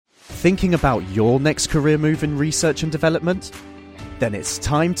thinking about your next career move in research and development? Then it's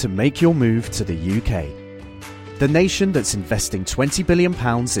time to make your move to the UK. The nation that's investing £20 billion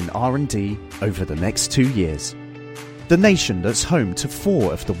in R&D over the next 2 years. The nation that's home to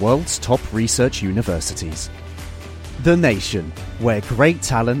 4 of the world's top research universities. The nation where great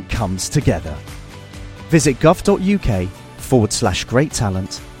talent comes together. Visit gov.uk/great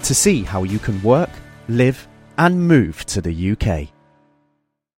talent to see how you can work, live and move to the UK.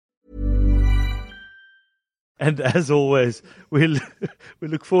 And as always, we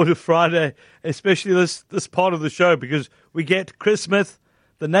look forward to Friday, especially this part of the show, because we get Chris Smith,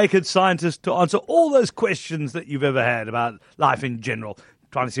 the naked scientist, to answer all those questions that you've ever had about life in general,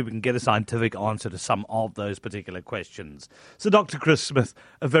 trying to see if we can get a scientific answer to some of those particular questions. So, Dr. Chris Smith,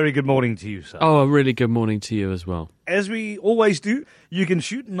 a very good morning to you, sir. Oh, a really good morning to you as well. As we always do, you can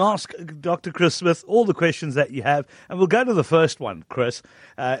shoot and ask Dr. Chris Smith all the questions that you have, and we'll go to the first one, Chris.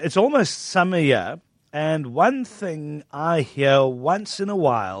 It's almost summer here. And one thing I hear once in a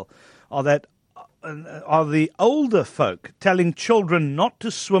while are the older folk telling children not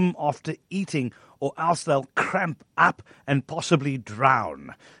to swim after eating or else they'll cramp up and possibly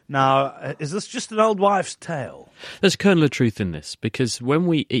drown. Now, is this just an old wives' tale? There's a kernel of truth in this, because when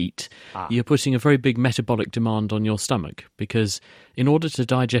we eat, you're putting a very big metabolic demand on your stomach, because in order to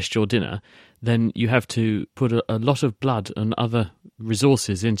digest your dinner, then you have to put a lot of blood and other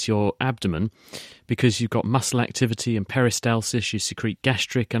resources into your abdomen, because you've got muscle activity and peristalsis, you secrete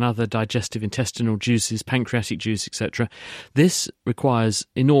gastric and other digestive intestinal juices, pancreatic juice, etc. This requires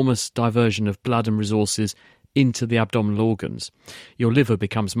enormous diversion of blood and resources into the abdominal organs. Your liver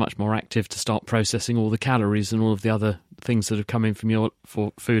becomes much more active to start processing all the calories and all of the other things that have come in from your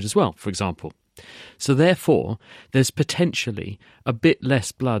food as well, for example. So therefore, there's potentially a bit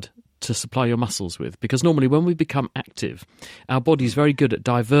less blood to supply your muscles with, because normally when we become active, our body is very good at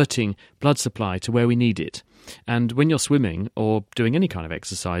diverting blood supply to where we need it. And when you're swimming or doing any kind of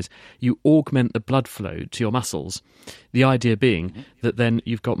exercise, you augment the blood flow to your muscles. The idea being that then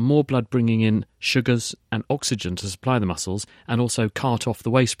you've got more blood bringing in sugars and oxygen to supply the muscles, and also cart off the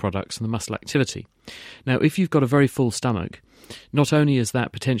waste products and the muscle activity. Now, if you've got a very full stomach, not only is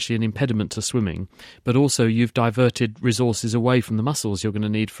that potentially an impediment to swimming, but also you've diverted resources away from the muscles you're going to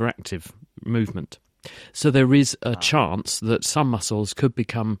need for active movement. So there is a chance that some muscles could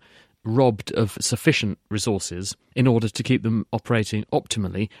become robbed of sufficient resources in order to keep them operating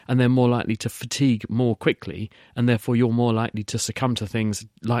optimally, and they're more likely to fatigue more quickly, and therefore you're more likely to succumb to things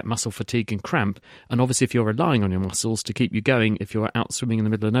like muscle fatigue and cramp. And obviously if you're relying on your muscles to keep you going, if you're out swimming in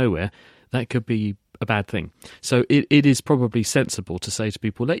the middle of nowhere, that could be a bad thing. So it is probably sensible to say to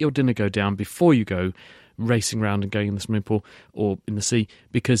people, let your dinner go down before you go racing around and going in the swimming pool or in the sea,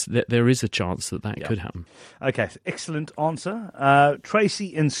 because there is a chance that could happen. Okay, excellent answer. Tracy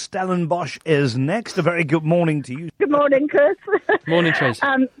in Stellenbosch is next. A very good morning to you. Good morning, Chris. Morning, Tracy.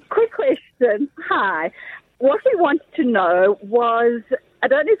 Quick question. Hi. What we wanted to know was, I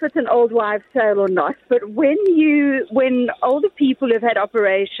don't know if it's an old wives' tale or not, but when older people who've had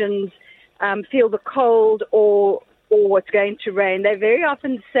operations feel the cold or it's going to rain, they very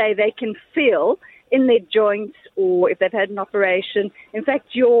often say they can feel in their joints, or if they've had an operation. In fact,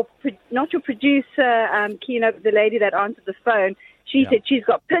 not your producer, Keno, the lady that answered the phone, she said she's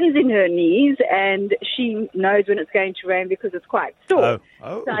got pins in her knees and she knows when it's going to rain because it's quite sore.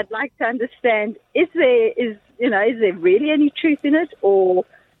 So I'd like to understand, is there really any truth in it, or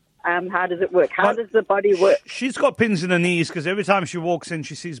how does it work? How does the body work? She's got pins in her knees because every time she walks in,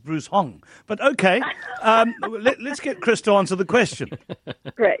 she sees Bruce Hong. But okay, let's get Chris to answer the question.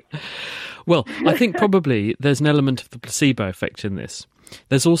 Great. Well, I think probably there's an element of the placebo effect in this.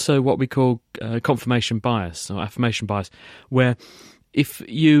 There's also what we call confirmation bias or affirmation bias, where if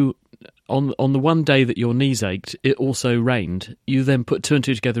you, on the one day that your knees ached, it also rained, you then put 2 and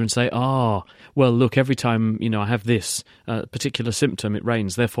 2 together and say, well, look, every time I have this particular symptom, it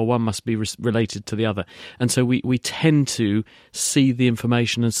rains, therefore one must be related to the other. And so we tend to see the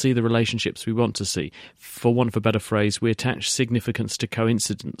information and see the relationships we want to see. For want of a better phrase, we attach significance to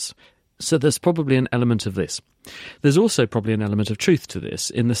coincidence. So there's probably an element of this. There's also probably an element of truth to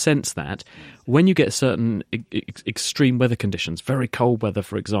this, in the sense that when you get certain extreme weather conditions, very cold weather,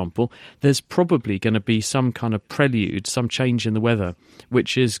 for example, there's probably going to be some kind of prelude, some change in the weather,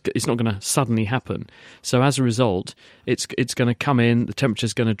 which it's not going to suddenly happen. So as a result, it's going to come in, the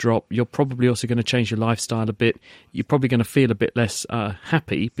temperature's going to drop, you're probably also going to change your lifestyle a bit, you're probably going to feel a bit less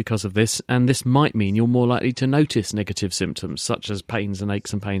happy because of this, and this might mean you're more likely to notice negative symptoms, such as pains and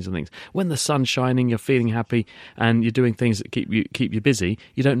aches and pains and things. When the sun's shining, you're feeling happy, and you're doing things that keep you busy,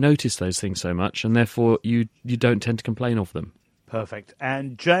 you don't notice those things so much, and therefore you don't tend to complain of them. Perfect.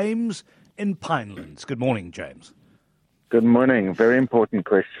 And James in Pinelands. Good morning, James. Good morning. Very important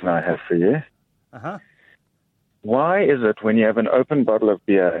question I have for you. Uh-huh. Why is it when you have an open bottle of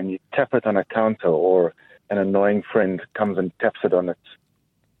beer and you tap it on a counter, or an annoying friend comes and taps it on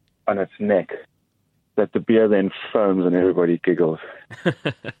its neck, that the beer then foams and everybody giggles?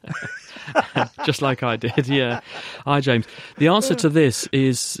 Just like I did, yeah. Hi, James. The answer to this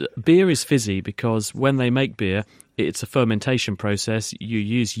is beer is fizzy because when they make beer, it's a fermentation process. You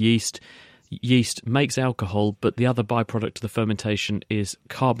use yeast. Yeast makes alcohol, but the other byproduct of the fermentation is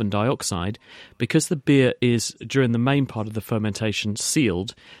carbon dioxide. Because the beer is, during the main part of the fermentation,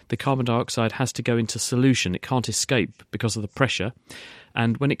 sealed, the carbon dioxide has to go into solution. It can't escape because of the pressure.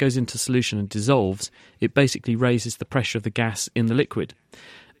 And when it goes into solution and dissolves, it basically raises the pressure of the gas in the liquid.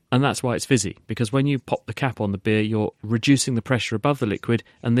 And that's why it's fizzy, because when you pop the cap on the beer, you're reducing the pressure above the liquid,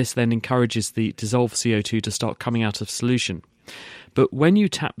 and this then encourages the dissolved CO2 to start coming out of solution. But when you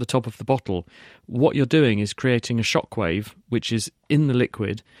tap the top of the bottle, what you're doing is creating a shockwave, which is in the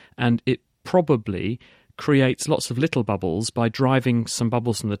liquid, and it probably creates lots of little bubbles by driving some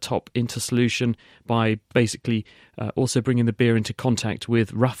bubbles from the top into solution, by basically also bringing the beer into contact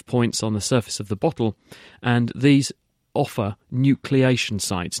with rough points on the surface of the bottle. And these offer nucleation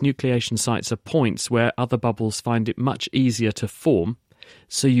sites. Nucleation sites are points where other bubbles find it much easier to form.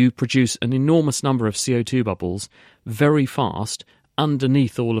 So you produce an enormous number of CO2 bubbles very fast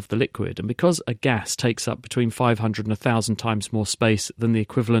underneath all of the liquid. And because a gas takes up between 500 and 1,000 times more space than the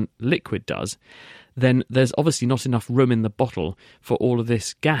equivalent liquid does, then there's obviously not enough room in the bottle for all of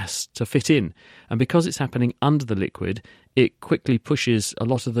this gas to fit in. And because it's happening under the liquid, it quickly pushes a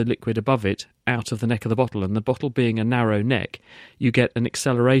lot of the liquid above it out of the neck of the bottle. And the bottle being a narrow neck, you get an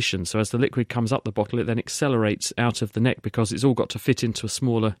acceleration. So as the liquid comes up the bottle, it then accelerates out of the neck because it's all got to fit into a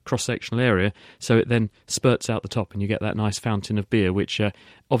smaller cross-sectional area. So it then spurts out the top and you get that nice fountain of beer, which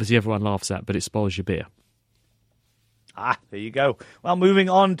obviously everyone laughs at, but it spoils your beer. There you go. Well, moving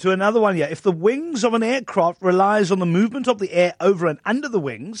on to another one here. If the wings of an aircraft relies on the movement of the air over and under the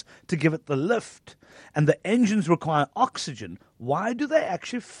wings to give it the lift, and the engines require oxygen, why do they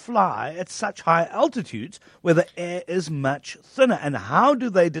actually fly at such high altitudes where the air is much thinner? And how do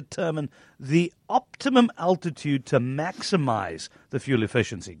they determine the optimum altitude to maximize the fuel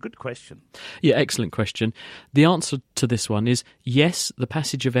efficiency? Good question. Yeah, excellent question. The answer to this one is yes, the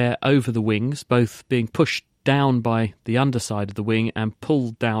passage of air over the wings, both being pushed down by the underside of the wing and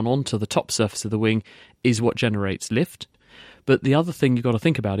pulled down onto the top surface of the wing, is what generates lift. But the other thing you've got to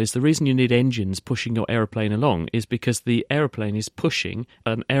think about is the reason you need engines pushing your aeroplane along is because the aeroplane is pushing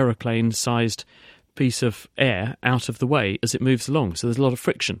an aeroplane-sized piece of air out of the way as it moves along, so there's a lot of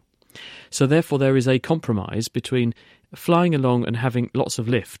friction. So therefore there is a compromise between flying along and having lots of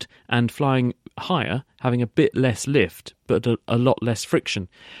lift and flying higher, having a bit less lift but a lot less friction.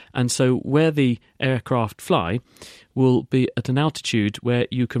 And so where the aircraft fly will be at an altitude where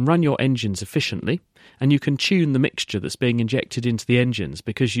you can run your engines efficiently and you can tune the mixture that's being injected into the engines,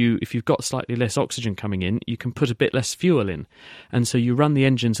 because if you've got slightly less oxygen coming in, you can put a bit less fuel in. And so you run the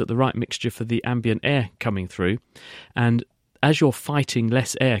engines at the right mixture for the ambient air coming through, and as you're fighting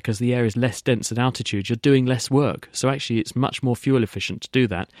less air because the air is less dense at altitude, you're doing less work. So actually it's much more fuel efficient to do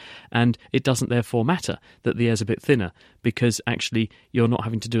that. And it doesn't therefore matter that the air's a bit thinner because actually you're not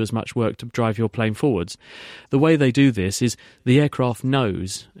having to do as much work to drive your plane forwards. The way they do this is the aircraft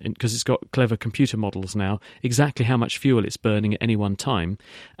knows, because it's got clever computer models now, exactly how much fuel it's burning at any one time.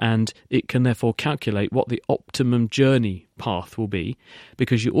 And it can therefore calculate what the optimum journey path will be,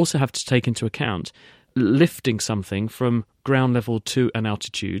 because you also have to take into account lifting something from ground level to an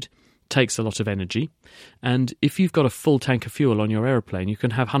altitude takes a lot of energy, and if you've got a full tank of fuel on your aeroplane, you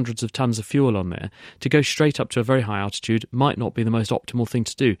can have hundreds of tons of fuel on there. To go straight up to a very high altitude might not be the most optimal thing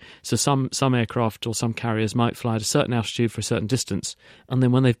to do. So some aircraft or some carriers might fly at a certain altitude for a certain distance, and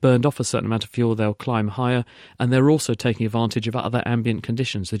then when they've burned off a certain amount of fuel, they'll climb higher, and they're also taking advantage of other ambient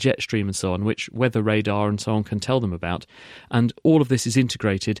conditions, the jet stream and so on, which weather radar and so on can tell them about. And all of this is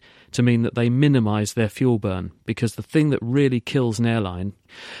integrated to mean that they minimise their fuel burn, because the thing that really kills an airline,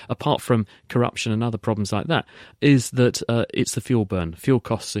 apart from corruption and other problems like that, is that it's the fuel burn. Fuel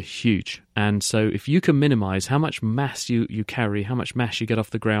costs are huge. And so if you can minimise how much mass you carry, how much mass you get off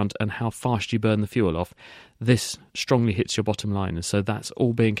the ground, and how fast you burn the fuel off, this strongly hits your bottom line. And so that's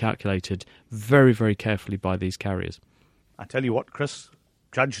all being calculated very, very carefully by these carriers. I tell you what, Chris,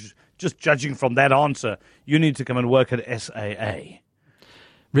 just judging from that answer, you need to come and work at SAA.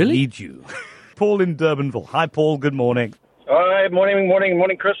 Really? Need you. Paul in Durbanville. Hi, Paul. Good morning. Hi,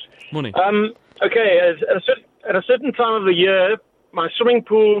 morning, Chris. Morning. Okay, at a certain time of the year, my swimming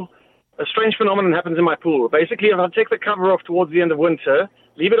pool a strange phenomenon happens in my pool. Basically, if I take the cover off towards the end of winter,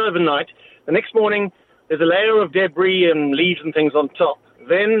 leave it overnight, the next morning there's a layer of debris and leaves and things on top.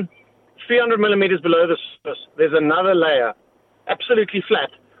 Then 300 millimeters below the surface, there's another layer, absolutely flat,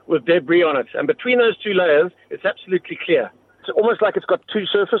 with debris on it. And between those two layers, it's absolutely clear. It's almost like it's got two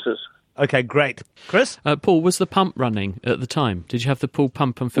surfaces. Okay, great. Chris? Paul, was the pump running at the time? Did you have the pool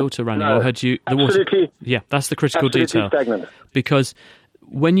pump and filter running? No, or had you the absolutely, water? Yeah, that's the critical absolutely detail. Stagnant. Because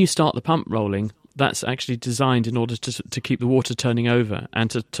when you start the pump rolling, that's actually designed in order to keep the water turning over and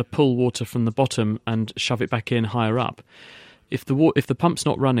to pull water from the bottom and shove it back in higher up. If the pump's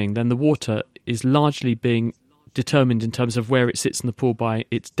not running, then the water is largely being determined in terms of where it sits in the pool by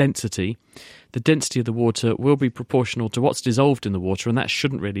its density. The density of the water will be proportional to what's dissolved in the water, and that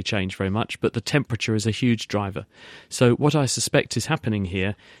shouldn't really change very much, but the temperature is a huge driver. So what I suspect is happening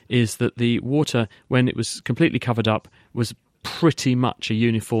here is that the water, when it was completely covered up, was pretty much a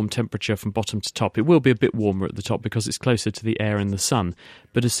uniform temperature from bottom to top. It will be a bit warmer at the top because it's closer to the air and the sun.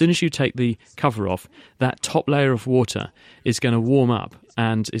 But as soon as you take the cover off, that top layer of water is going to warm up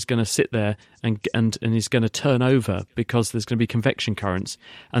and is going to sit there and is going to turn over because there's going to be convection currents.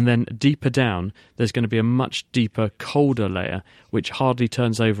 And then deeper down, there's going to be a much deeper, colder layer, which hardly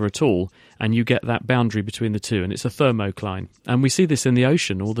turns over at all. And you get that boundary between the two, and it's a thermocline. And we see this in the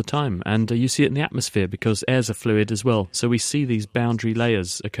ocean all the time, and you see it in the atmosphere because air's a fluid as well. So we see these boundary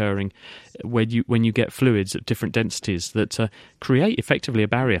layers occurring when you get fluids at different densities that create effectively a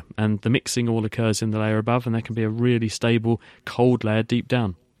barrier, and the mixing all occurs in the layer above, and there can be a really stable, cold layer deep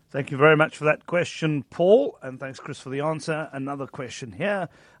down. Thank you very much for that question, Paul, and thanks, Chris, for the answer. Another question here.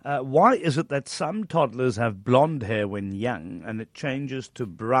 Why is it that some toddlers have blonde hair when young and it changes to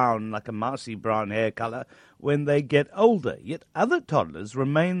brown, like a mousy brown hair colour, when they get older, yet other toddlers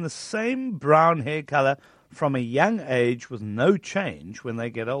remain the same brown hair colour from a young age with no change when they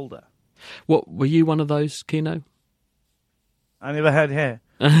get older? What, were you one of those, Kino? I never had hair.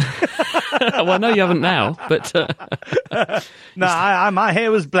 Well, I know you haven't now, but... No, my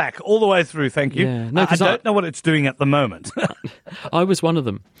hair was black all the way through, thank you. Yeah. No, I don't know what it's doing at the moment. I was one of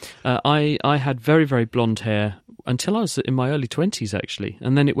them. I had very, very blonde hair until I was in my early 20s, actually,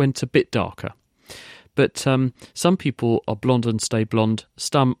 and then it went a bit darker. But some people are blonde and stay blonde.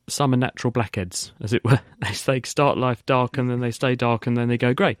 Some are natural blackheads, as it were. They start life dark and then they stay dark and then they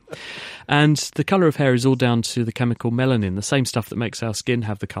go grey. And the colour of hair is all down to the chemical melanin, the same stuff that makes our skin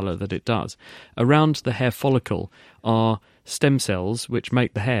have the colour that it does. Around the hair follicle are stem cells which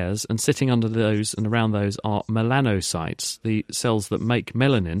make the hairs, and sitting under those and around those are melanocytes, the cells that make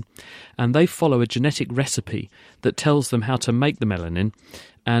melanin, and they follow a genetic recipe that tells them how to make the melanin.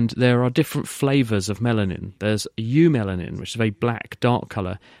 And there are different flavours of melanin. There's eumelanin, which is a very black, dark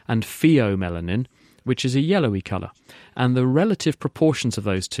colour, and pheomelanin, which is a yellowy colour. And the relative proportions of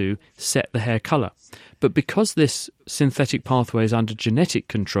those two set the hair colour. But because this synthetic pathway is under genetic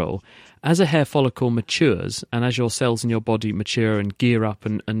control, as a hair follicle matures, and as your cells in your body mature and gear up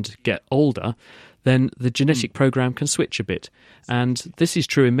and get older, then the genetic program can switch a bit. And this is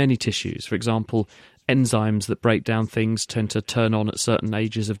true in many tissues. For example, enzymes that break down things tend to turn on at certain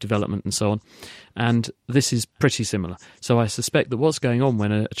ages of development and so on. And this is pretty similar. So I suspect that what's going on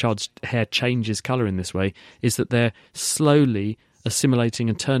when a child's hair changes colour in this way is that they're slowly assimilating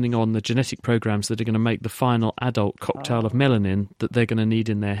and turning on the genetic programs that are going to make the final adult cocktail of melanin that they're going to need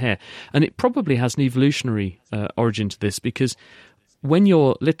in their hair. And it probably has an evolutionary origin to this, because when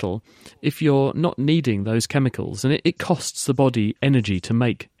you're little, if you're not needing those chemicals, and it costs the body energy to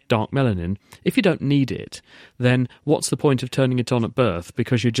make dark melanin, if you don't need it, then what's the point of turning it on at birth,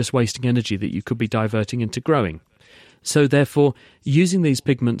 because you're just wasting energy that you could be diverting into growing. So therefore, using these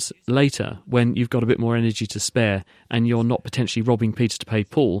pigments later, when you've got a bit more energy to spare and you're not potentially robbing Peter to pay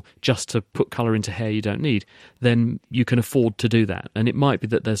Paul just to put colour into hair you don't need, then you can afford to do that. And it might be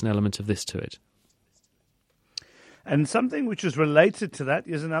that there's an element of this to it. And something which is related to that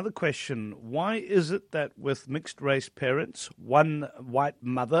is another question. Why is it that with mixed-race parents, one white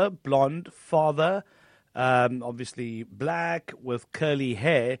mother, blonde father, obviously black with curly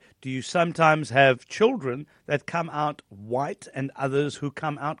hair, do you sometimes have children that come out white and others who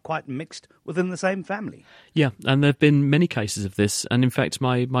come out quite mixed within the same family? Yeah, and there have been many cases of this. And in fact,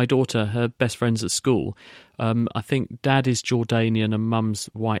 my daughter, her best friends at school, I think dad is Jordanian and mum's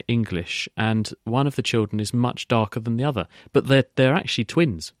white English, and one of the children is much darker than the other. But they're actually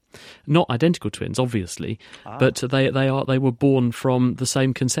twins. Not identical twins, obviously, but they were born from the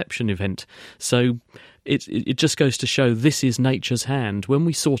same conception event. So it just goes to show this is nature's hand. When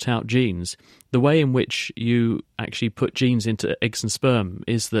we sort out genes, the way in which you actually put genes into eggs and sperm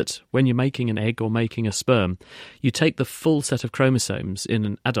is that when you're making an egg or making a sperm, you take the full set of chromosomes in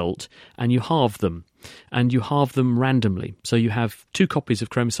an adult and you halve them. And you halve them randomly. So you have 2 copies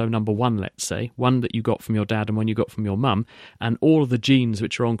of chromosome number 1, let's say, one that you got from your dad and one you got from your mum, and all of the genes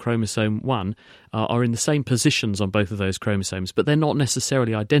which are on chromosome 1 are in the same positions on both of those chromosomes, but they're not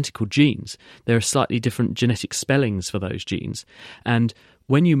necessarily identical genes. There are slightly different genetic spellings for those genes. And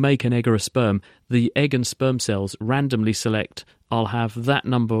when you make an egg or a sperm, the egg and sperm cells randomly select, I'll have that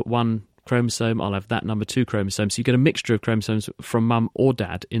number 1 chromosome, I'll have that number 2 chromosome. So you get a mixture of chromosomes from mum or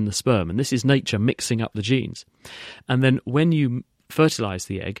dad in the sperm. And this is nature mixing up the genes. And then when you fertilise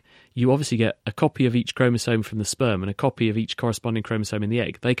the egg, you obviously get a copy of each chromosome from the sperm and a copy of each corresponding chromosome in the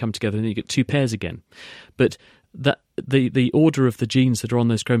egg. They come together and you get 2 pairs again. But the order of the genes that are on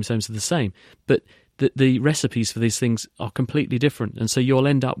those chromosomes are the same. But the recipes for these things are completely different. And so you'll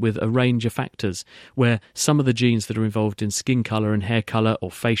end up with a range of factors where some of the genes that are involved in skin colour and hair colour or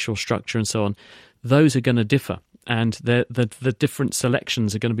facial structure and so on, those are going to differ. And the different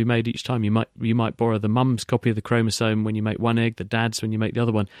selections are going to be made each time. You might borrow the mum's copy of the chromosome when you make one egg, the dad's when you make the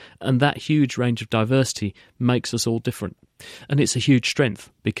other one. And that huge range of diversity makes us all different. And it's a huge strength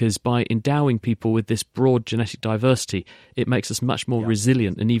because by endowing people with this broad genetic diversity, it makes us much more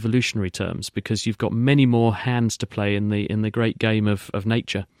resilient in evolutionary terms because you've got many more hands to play in the great game of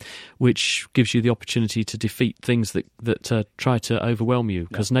nature, which gives you the opportunity to defeat things that try to overwhelm you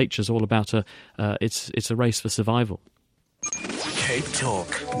because nature's all about it's a race for survival. Cape Talk.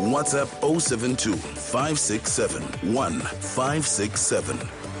 WhatsApp 072 567 1567.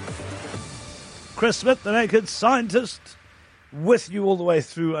 Chris Smith, the Naked Scientist, with you all the way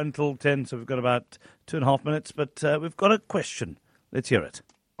through until 10, so we've got about 2.5 minutes, but we've got a question. Let's hear it.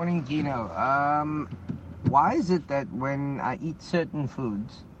 Morning, Gino. Why is it that when I eat certain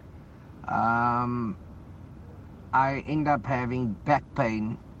foods, I end up having back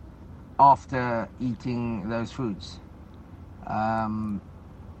pain after eating those foods?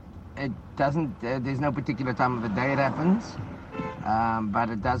 It doesn't, there's no particular time of the day it happens, but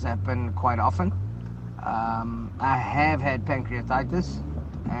it does happen quite often. I have had pancreatitis,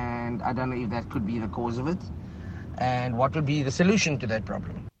 and I don't know if that could be the cause of it. And what would be the solution to that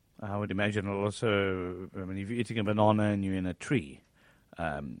problem? I would imagine also, if you're eating a banana and you're in a tree,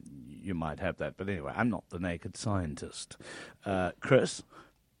 you might have that. But anyway, I'm not the Naked Scientist. Chris?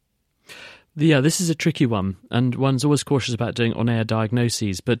 Yeah, this is a tricky one, and one's always cautious about doing on-air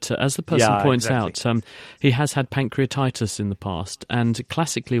diagnoses. But as the person points out, he has had pancreatitis in the past, and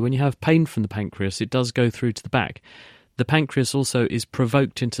classically, when you have pain from the pancreas, it does go through to the back. The pancreas also is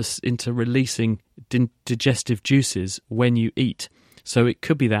provoked into releasing digestive juices when you eat. So it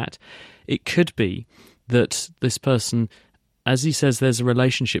could be that. It could be that this person, as he says, there's a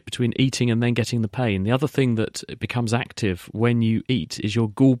relationship between eating and then getting the pain. The other thing that becomes active when you eat is your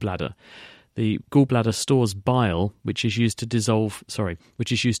gallbladder. The gallbladder stores bile, which is used to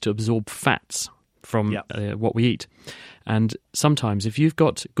absorb fats from what we eat. And sometimes if you've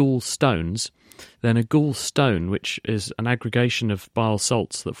got gallstones, then a gallstone, which is an aggregation of bile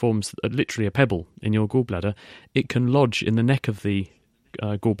salts that forms literally a pebble in your gallbladder, it can lodge in the neck of the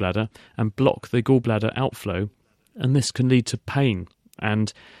gallbladder and block the gallbladder outflow, and this can lead to pain.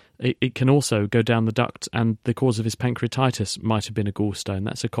 And it can also go down the duct, and the cause of his pancreatitis might have been a gallstone.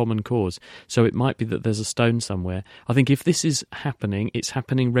 That's a common cause. So it might be that there's a stone somewhere. I think if this is happening, it's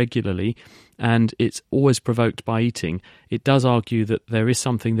happening regularly, and it's always provoked by eating, it does argue that there is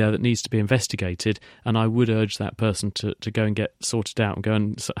something there that needs to be investigated, and I would urge that person to go and get sorted out and go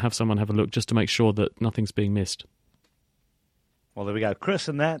and have someone have a look just to make sure that nothing's being missed. Well, there we go. Chris,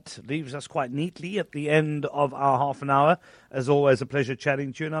 and that leaves us quite neatly at the end of our half an hour. As always, a pleasure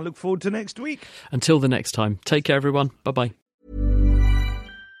chatting to you, and I look forward to next week. Until the next time, take care, everyone. Bye-bye.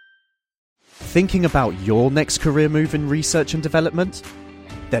 Thinking about your next career move in research and development?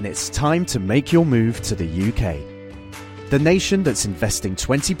 Then it's time to make your move to the UK. The nation that's investing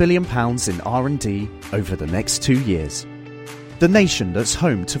 £20 billion in R&D over the next 2 years. The nation that's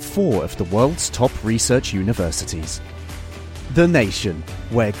home to 4 of the world's top research universities. The nation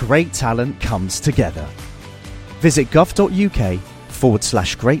where great talent comes together. Visit gov.uk/great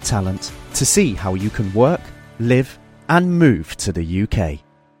talent to see how you can work, live, and move to the UK.